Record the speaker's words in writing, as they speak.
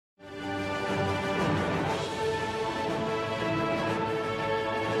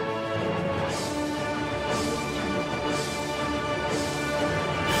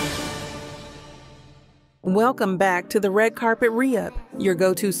Welcome back to the Red Carpet Re-Up, your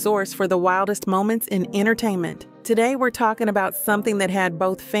go-to source for the wildest moments in entertainment. Today we're talking about something that had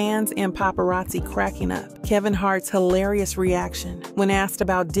both fans and paparazzi cracking up. Kevin Hart's hilarious reaction when asked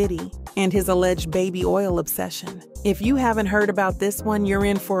about Diddy and his alleged baby oil obsession. If you haven't heard about this one, you're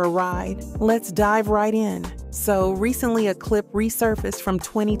in for a ride. Let's dive right in. So recently a clip resurfaced from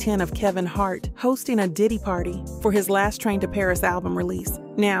 2010 of Kevin Hart hosting a Diddy party for his Last Train to Paris album release.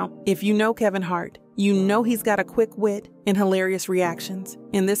 Now, if you know Kevin Hart, you know he's got a quick wit and hilarious reactions,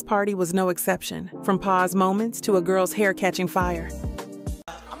 and this party was no exception, from pause moments to a girl's hair catching fire.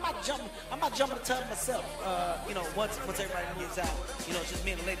 I'm not jumping the tub myself. Once everybody moves out, it's just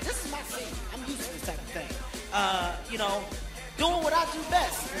me and the lady. This is my scene. I'm used to this type of thing. Doing what I do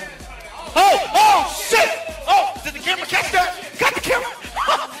best. Oh shit! Oh, did the camera catch that? Got the camera!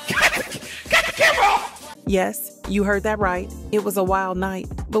 Got the camera off! Yes, you heard that right. It was a wild night.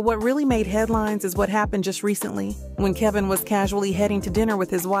 But what really made headlines is what happened just recently when Kevin was casually heading to dinner with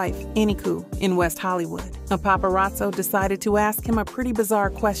his wife, Aniku, in West Hollywood. A paparazzo decided to ask him a pretty bizarre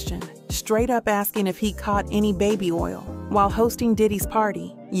question, straight up asking if he caught any baby oil while hosting Diddy's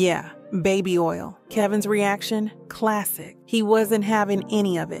party. Yeah, baby oil. Kevin's reaction? Classic. He wasn't having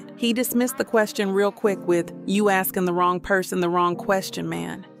any of it. He dismissed the question real quick with, "You asking the wrong person the wrong question,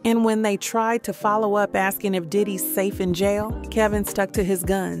 man." And when they tried to follow up asking if Diddy's safe in jail, Kevin stuck to his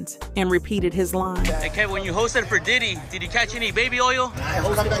guns and repeated his line. Hey Kevin, when you hosted for Diddy, did you catch any baby oil? I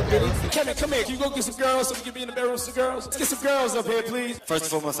hosted for Diddy. Kevin, come here. Can you go get some girls so we can be in the bedroom with some girls? Let's get some girls up here, please. First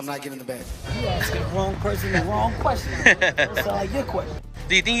and foremost, I'm not getting in the bed. You asking the wrong person the wrong question. That sound like your question.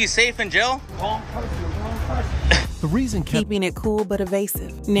 Do you think he's safe in jail? Wrong person. The reason keeping it cool but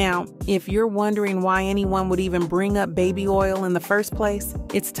evasive. Now, if you're wondering why anyone would even bring up baby oil in the first place,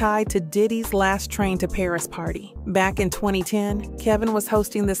 it's tied to Diddy's Last Train to Paris party. Back in 2010, Kevin was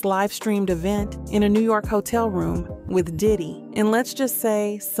hosting this live-streamed event in a New York hotel room with Diddy. And let's just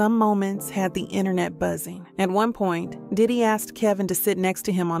say some moments had the internet buzzing. At one point, Diddy asked Kevin to sit next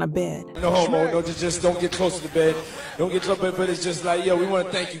to him on a bed. No homo, no, just don't get close to the bed. Don't get close to the bed, but it's just like, yo, we want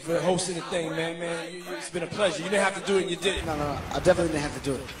to thank you for hosting the thing, man. It's been a pleasure. You didn't have to do it, and you did it. No, I definitely didn't have to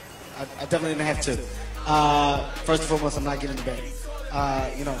do it. I definitely didn't have to. First and foremost, I'm not getting in the bed.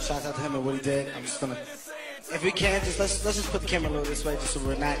 Shout out to him and what he did. I'm just gonna, if we can, let's just put the camera a little this way, just so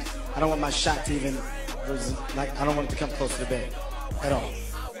we're not. I don't want my shot to even, I don't want it to come close to the bed at all.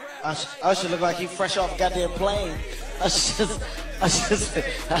 I should look like he fresh off a goddamn plane. I should. Traffic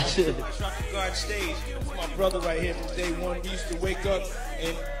guard stage. That's my brother right here from day one. We used to wake up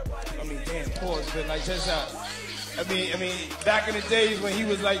and, pause, but like just back in the days when he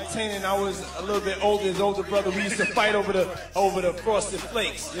was like 10 and I was a little bit older, his older brother, we used to fight over the frosted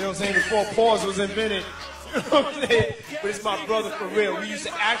flakes. You know what I'm saying? Before pause was invented. You know what I'm saying? But it's my brother for real. We used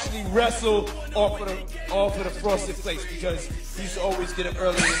to actually wrestle off of the frosted flakes because he used to always get up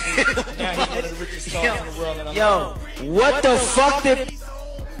early. Now he's one of the richest stars in the world. And What the fuck did...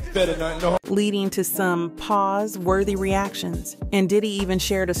 Better not know. Leading to some pause-worthy reactions. And Diddy even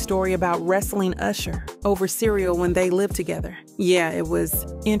shared a story about wrestling Usher over cereal when they lived together. Yeah, it was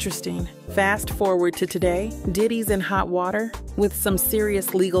interesting. Fast forward to today, Diddy's in hot water with some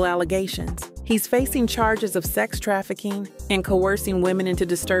serious legal allegations. He's facing charges of sex trafficking and coercing women into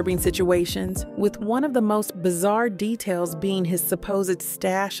disturbing situations, with one of the most bizarre details being his supposed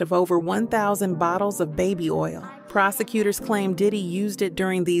stash of over 1,000 bottles of baby oil. Prosecutors claim Diddy used it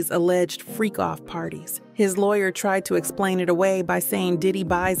during these alleged freak-off parties. His lawyer tried to explain it away by saying Diddy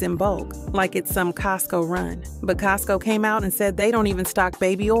buys in bulk, like it's some Costco run. But Costco came out and said they don't even stock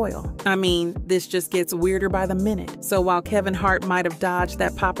baby oil. This just gets weirder by the minute. So while Kevin Hart might have dodged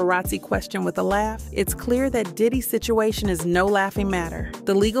that paparazzi question with a laugh, it's clear that Diddy's situation is no laughing matter.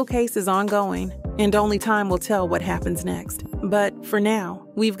 The legal case is ongoing, and only time will tell what happens next. But for now,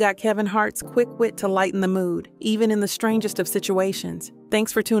 we've got Kevin Hart's quick wit to lighten the mood, even in the strangest of situations.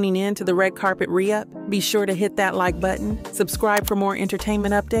 Thanks for tuning in to the Red Carpet Re-Up. Be sure to hit that like button, subscribe for more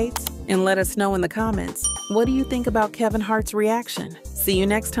entertainment updates, and let us know in the comments, what do you think about Kevin Hart's reaction? See you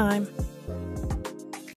next time.